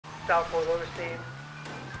South Fort Lowenstein,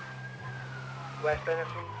 West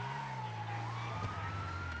Benison.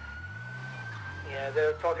 Yeah,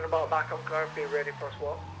 they're talking about a backup car, be ready for a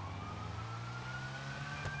swap.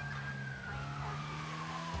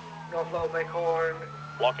 North Little Bighorn.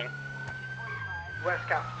 Blocking. West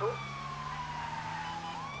Capital.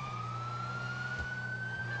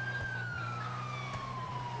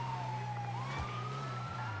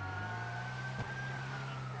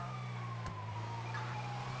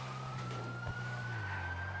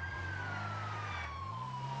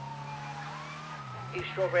 East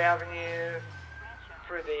Strawberry Avenue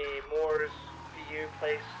through the Moores VU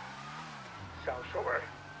place, South Strawberry.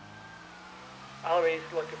 Alleyways,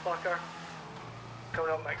 Lucky Plucker,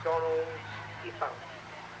 coming up McDonald's, eastbound.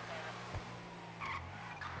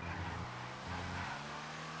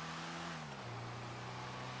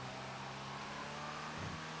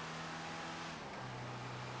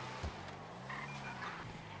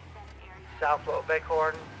 South Little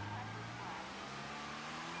Bighorn.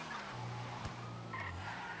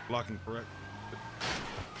 Blocking correct.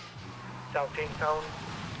 South Jamestown.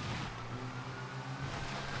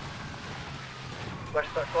 West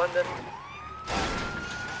Dutch London.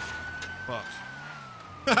 Fuck.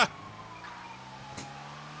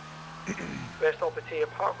 West Alpatia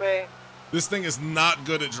Parkway. This thing is not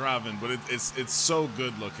good at driving, but it's so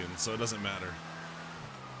good looking, so it doesn't matter.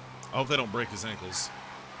 I hope they don't break his ankles.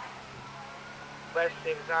 West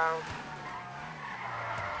Davis Island.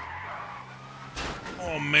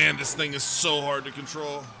 Oh man, this thing is so hard to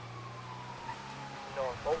control.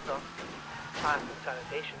 North Volta. Past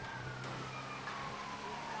sanitation.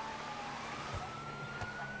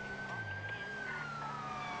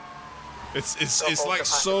 It's like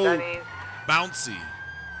so Denny's. bouncy.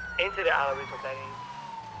 Into the alleyways of Denny's.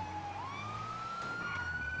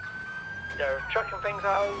 They're trucking things at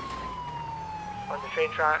us on the train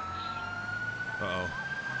tracks. Uh-oh.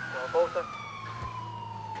 North Volta.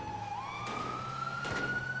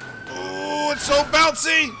 Oh, it's so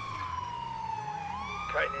bouncy!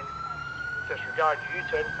 Cutting in. Disregard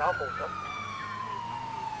U-turn, South Volta.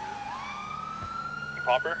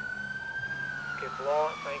 Popper. Good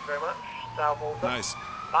law, thank you very much. South Volta. Nice.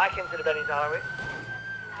 Back into the Benny's alleyway.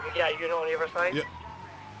 Can we get a unit on the other side? Yep.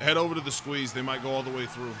 Head over to the squeeze. They might go all the way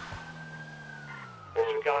through.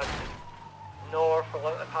 Disregard north for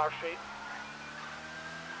Linton Power Street.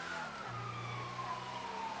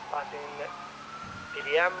 Passing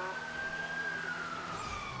PDM.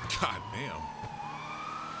 God damn.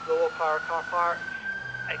 Lower Power Car Park.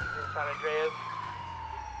 Exiting San Andreas.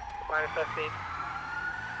 Manifested.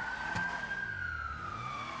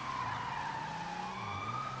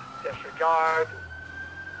 Disregard.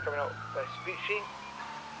 Coming out West Beachy.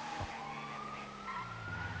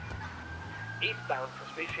 Eastbound from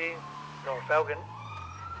Beachy. North Elgin.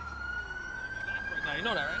 Now you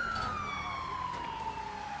know that, right?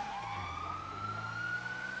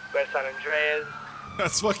 West San Andreas.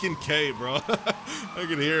 That's fucking K, bro. I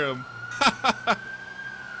can hear him.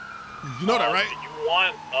 You know that, right? You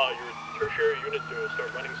want your tertiary unit to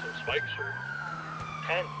start running some spikes, or?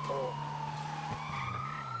 10. Oh.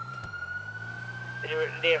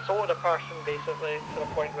 They assaulted a person basically to the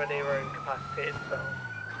point where they were incapacitated, so.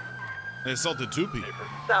 They assaulted 2 people.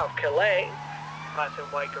 South Calais, passing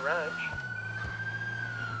White Garage.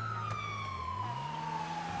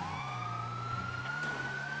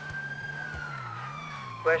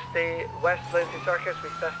 West Lindsay Circus, we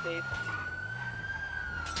 50.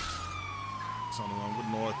 It's on the one with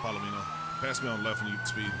North Palomino. Pass me on left when you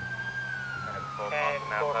speed. And 4,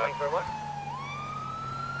 thank you very much.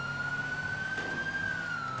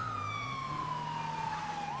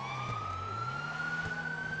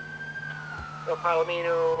 So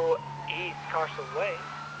Palomino, East Carson Way.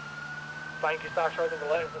 Thank you, start charging the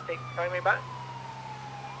letters and take the primary back.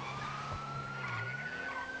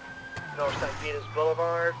 Northside Venus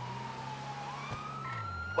Boulevard.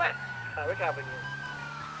 West Havoc Avenue.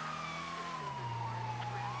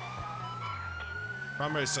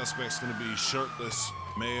 Primary suspect's gonna be shirtless,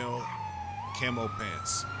 male, camo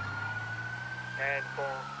pants. And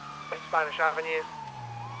for West Spanish Avenue.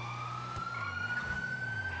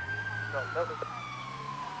 No, nothing.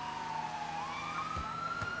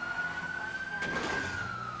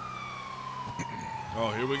 Oh,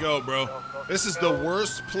 here we go, bro. This is the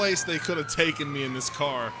worst place they could have taken me in this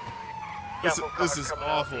car. This is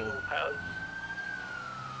awful.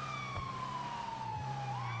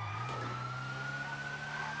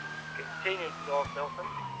 Continue to North Milton.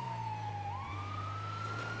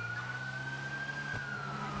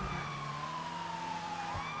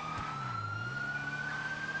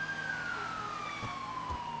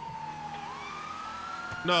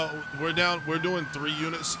 No, we're down. We're doing 3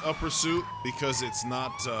 units of pursuit because it's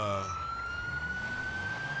not.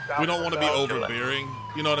 We don't want to be overbearing.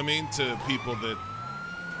 You know what I mean? To people that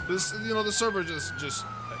this, you know, the server just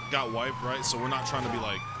got wiped, right? So we're not trying to be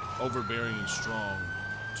like overbearing and strong,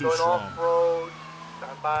 too Going strong. off road.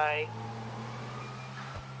 Stand by.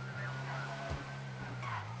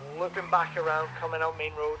 Looping back around, coming out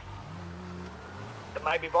main road. There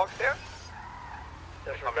might be box there.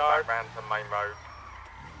 Disregard. Coming back round to main road.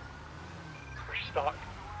 We're stuck.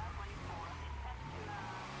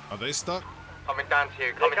 Are they stuck? Coming down to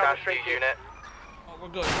you, coming down to you, unit. Oh, we're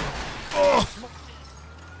good. Oh!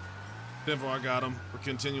 Denver, I got him. We're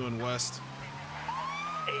continuing west.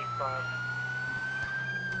 8 5.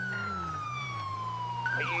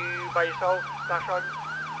 Are you by yourself, Stash Rod?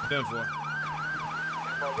 Denver.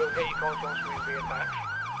 Well, we'll get you calls once we reattach.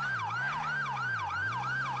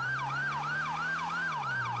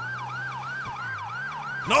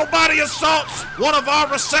 Nobody assaults one of our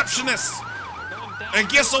receptionists and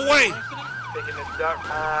gets away. Taking the dirt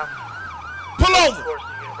path. Pull over. Towards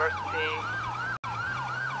the university.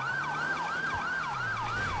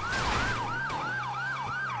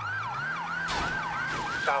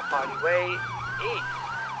 South Party Way. 8.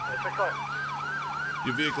 It's a clip.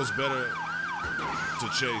 Your vehicle's better to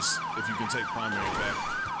chase if you can take primary back.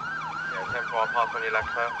 Yeah, 10-4, I'll pass on your left,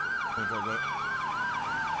 sir. Denver, go.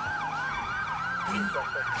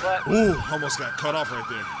 Clip. Ooh, almost got cut off right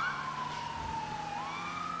there.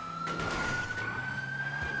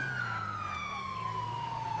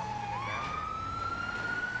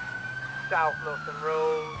 South Milton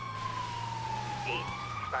Road. 8.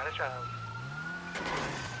 Spanish Island.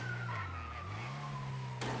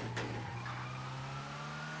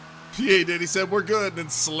 Yeah, he did. He said we're good, and then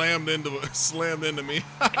slammed into me. East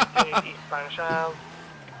Spanish Isle.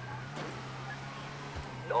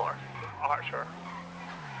 North Archer.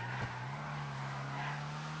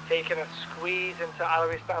 Taking a squeeze into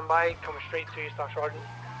alleyway standby, coming straight to you, Stash Jordan.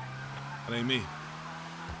 That ain't me.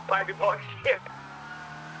 Might be box here.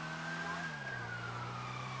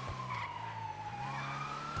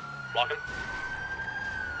 Blocking.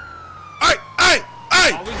 Hey! Hey!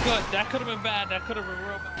 Hey! Oh, we good. That could have been bad. That could have been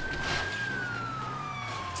real bad.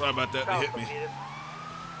 Sorry about that. They hit me.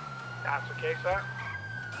 That's okay, sir.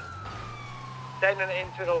 Sending it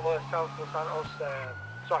into the South Los Santos,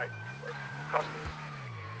 sorry, customs.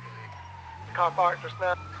 The car park just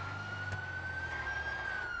now.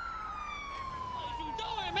 What you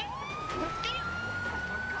doing, man?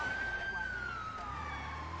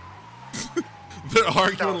 They're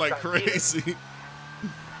arguing like crazy.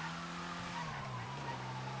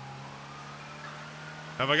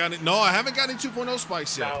 Have I got any? No, I haven't got any 2.0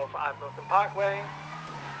 spikes yet. South Milton Parkway.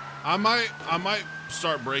 I might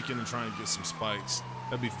start breaking and trying to get some spikes.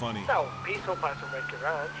 That'd be funny. South Peaceful Pass and Red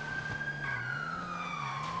Garage.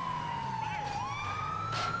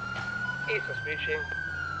 East of Speeching.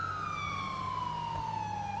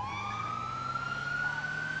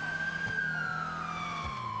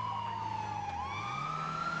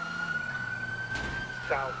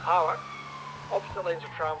 South Power. Opposite lanes of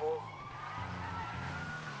travel.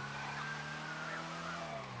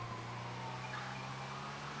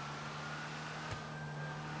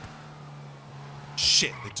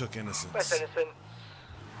 Shit, they took Innocence. West Innocent.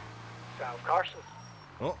 South Carson.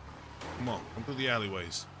 Oh, come on, come through the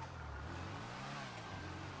alleyways.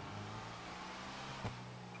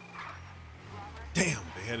 Damn,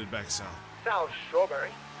 they headed back south. South Strawberry.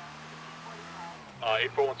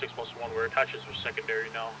 8416+1, we're attached as secondary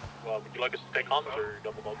now. Would you like us to take comms or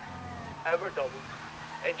double up? Ever double.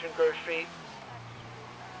 Entering Grove Street.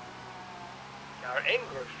 Now we're in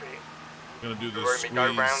Grove Street. Gonna do this Room squeeze. me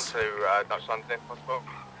go round to Dutch London if possible.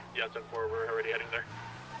 Yeah, 10-4, we're already heading there.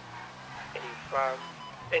 Into Right,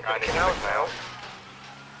 the into canal the canal. now.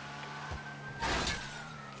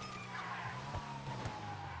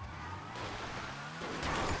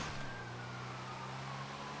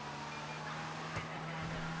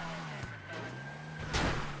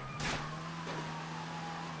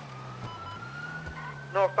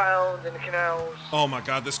 Northbound in the canals. Oh my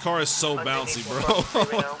god, this car is so bouncy, bro. Oh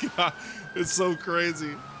my god, it's so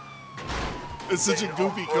crazy. It's such a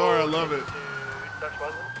goofy car, I love it. Dutch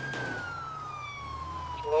London.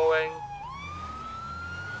 Slowing.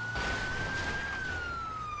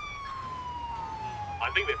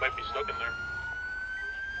 I think they might be stuck in there.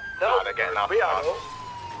 No, Nah, they're getting up. we are.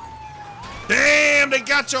 Damn, they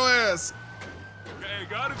got your ass. Okay,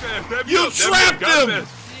 got it, man. You trapped him.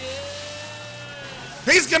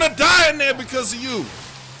 He's gonna die in there because of you.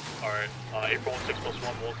 Alright,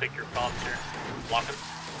 8416+1, we'll take your comms here. Blocking.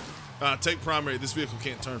 Take primary. This vehicle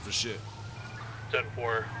can't turn for shit. 10-4.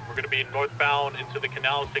 We're going to be northbound into the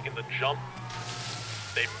canals, taking the jump.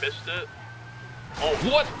 They missed it. Oh,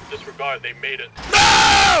 What? Disregard, they made it.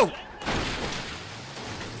 No!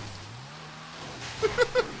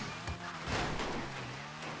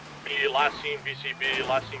 The last scene, VCB,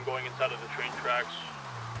 last scene going inside of the train tracks.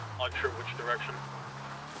 Unsure which direction.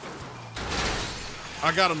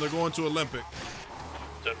 I got them. They're going to Olympic.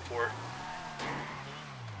 10-4.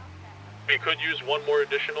 We could use one more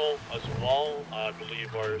additional as well. I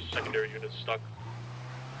believe our secondary unit's stuck.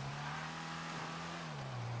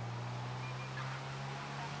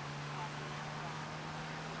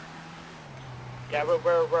 Yeah, we're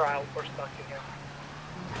out. We're stuck in here.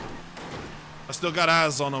 I still got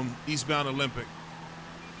eyes on them. Eastbound Olympic.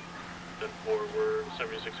 10-4, we're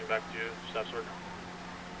 76ing back to you, Staff Sergeant.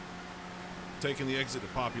 Taking the exit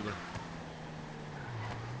at Popular.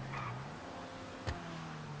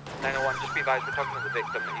 901, just be advised, we're talking to the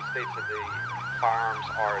victim. He states that the firearms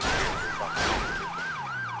are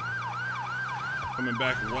Coming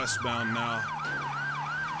back westbound now.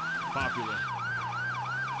 Popular.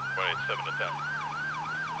 187 to 10.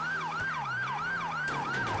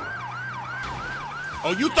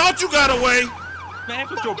 Oh, you thought you got away? Man,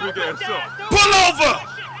 Shut your big ass up. Pull over!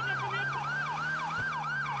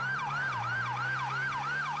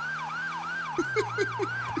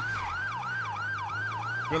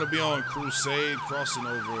 Gonna be on Crusade, crossing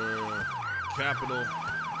over Capitol,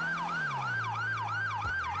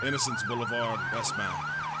 Innocence Boulevard, westbound.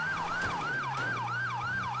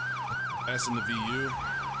 Passing the VU.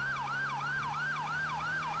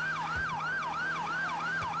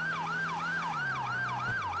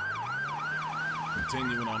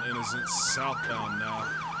 Continuing on Innocence, southbound now,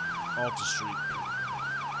 Alta Street.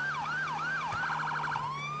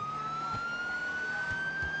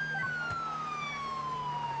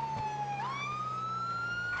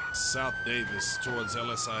 South Davis towards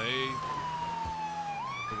LSIA.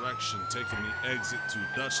 Direction, taking the exit to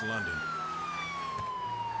Dutch London.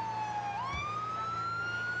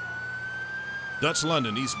 Dutch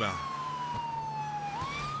London, eastbound.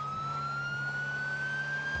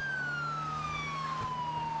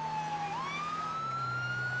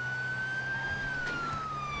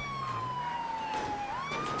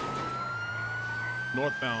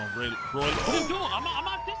 Northbound, Roy. What are you doing? I'm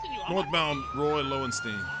not dissing you. Northbound, Roy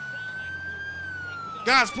Lowenstein.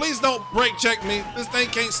 Guys, please don't brake check me. This thing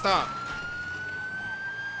can't stop.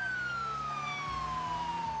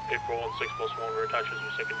 8416+1, we're attached as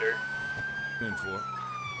your secondary. 10-4.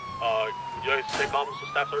 Would you guys take comms to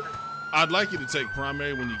Staff Sergeant? I'd like you to take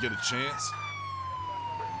primary when you get a chance.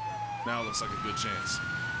 Now it looks like a good chance.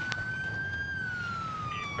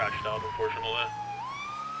 You crashed out, unfortunately.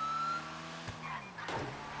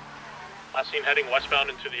 Last seen heading westbound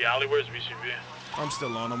into the alley. Where's VCB? I'm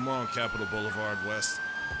still on them. We're on Capitol Boulevard West.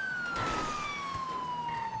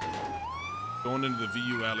 Going into the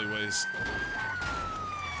VU alleyways.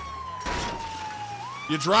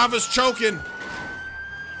 Your driver's choking.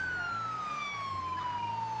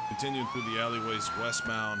 Continuing through the alleyways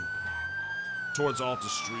westbound towards Alta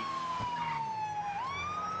Street.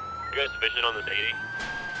 You guys vision on this 80?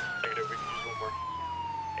 Negative, we can use one more.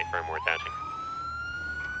 8 firm, we're attaching.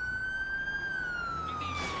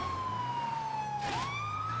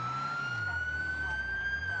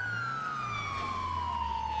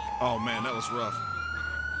 Oh man, that was rough.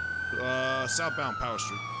 Southbound Power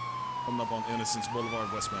Street. Coming up on Innocence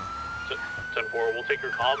Boulevard westbound. 10-4, we'll take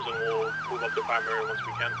your comms and we'll move up to primary once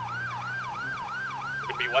we can. It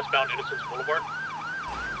could be westbound Innocence Boulevard.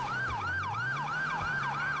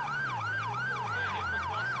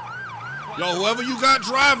 Yo, whoever you got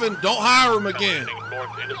driving, don't hire him again. Heading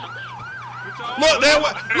north Innocence. Look, there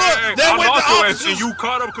went the officers. And you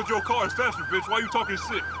caught up because your car is faster, bitch. Why you talking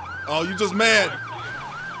shit? Oh, you just mad.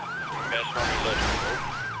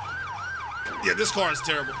 Yeah, this car is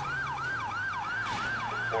terrible.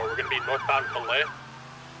 Or we're gonna be northbound Calais.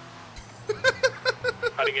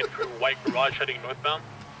 Heading in through White Garage, heading northbound.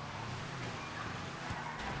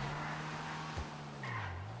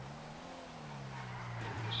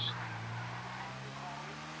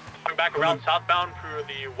 Coming back around southbound through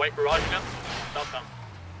the White Garage again. Southbound.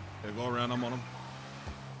 Yeah, go around, I'm on him.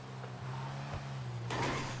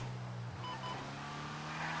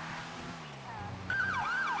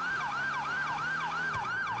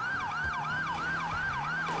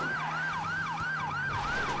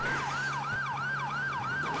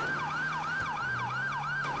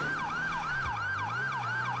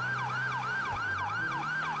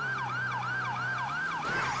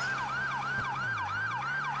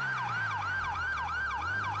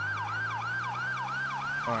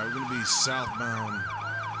 All right, we're gonna be southbound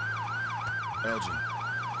Elgin.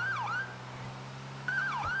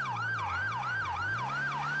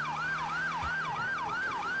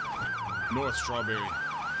 North Strawberry.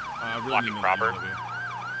 I really Blocking need to proper. get over here.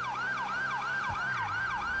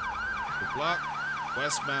 The block,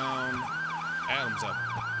 westbound, Adams up.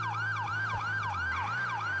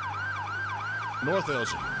 North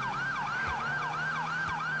Elgin.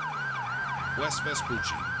 West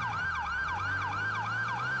Vespucci.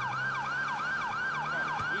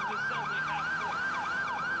 We just said we have four.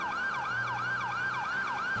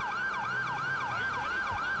 Are you ready?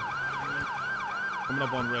 Coming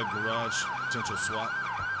up on Red Garage, potential swap.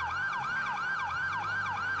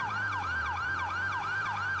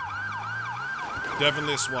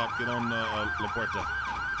 Definitely a swap. Get on La Puerta.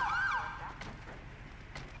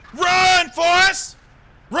 Run, Forrest!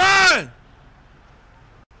 Run!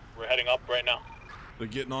 We're heading up right now. They're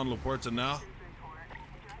getting on La Puerta now.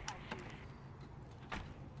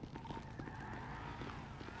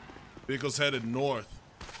 Vehicle's headed north.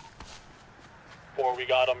 4, we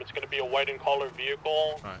got them. It's going to be a white and color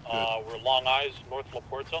vehicle. All right, We're Long Eyes, North La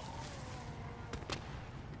Puerta.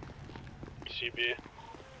 CB.